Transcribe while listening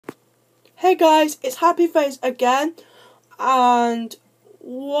Hey guys, it's Happy Face again, and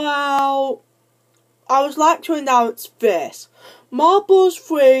well, I would like to announce this.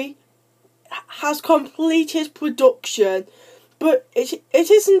 Marbl3s III has completed production, but it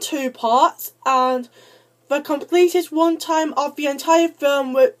is in two parts, and the completed runtime of the entire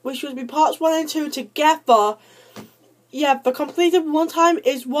film, which would be parts 1 and 2 together, the completed runtime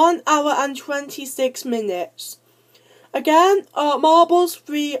is 1 hour and 26 minutes. Again, Marbl3s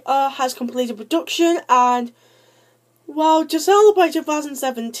III has completed production, and, well, to celebrate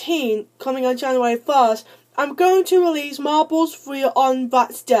 2017, coming on January 1st, I'm going to release Marbl3s III on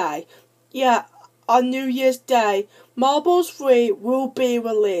that day. Yeah, on New Year's Day, Marbl3s III will be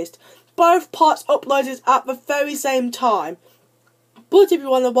released. Both parts uploaded at the very same time. But if you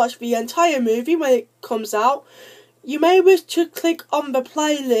want to watch the entire movie when it comes out, you may wish to click on the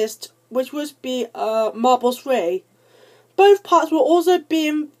playlist, which would be Marbl3s III. Both parts will also be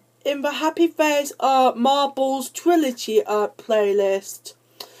in the Happy Face Marbl3s Trilogy playlist,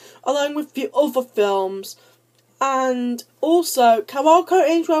 along with the other films. And also, Carolco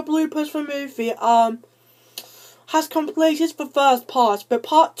Intro Bloopers the movie has completed the first part, but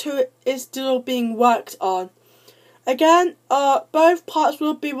part 2 is still being worked on. Again, both parts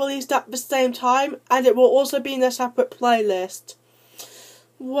will be released at the same time, and it will also be in a separate playlist.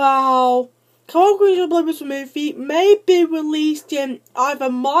 Wow. Carolco Intro Bloopers the movie may be released in either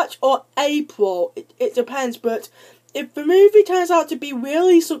March or April. It depends, but if the movie turns out to be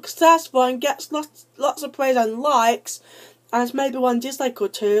really successful and gets lots of praise and likes, and maybe one dislike or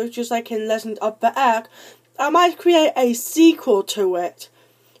two, just like in Legend of the Egg, I might create a sequel to it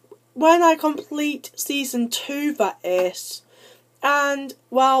when I complete season 2, that is. And,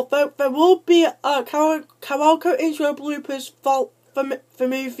 well, there will be a Carolco Intro Bloopers the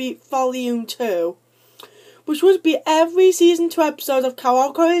movie Volume 2, which would be every season 2 episode of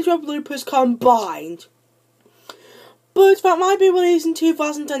Carolco Intro Bloopers combined. But that might be released in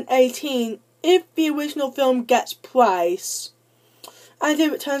 2018 if the original film gets praise, and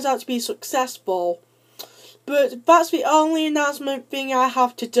if it turns out to be successful. But that's the only announcement thing I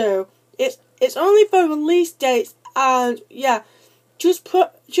have to do. It's only for release dates, and yeah, just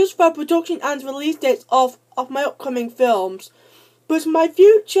for production and release dates of my upcoming films. But my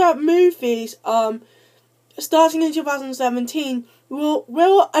future movies, starting in 2017,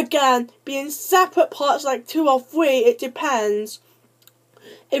 will again be in separate parts, like 2 or 3. It depends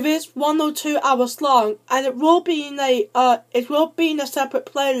if it's 1 or 2 hours long, and it will be in a separate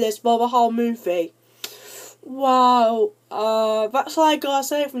playlist for the whole movie. Wow, that's all I gotta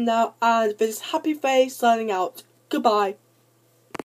say for now, and this is Happy Face signing out. Goodbye.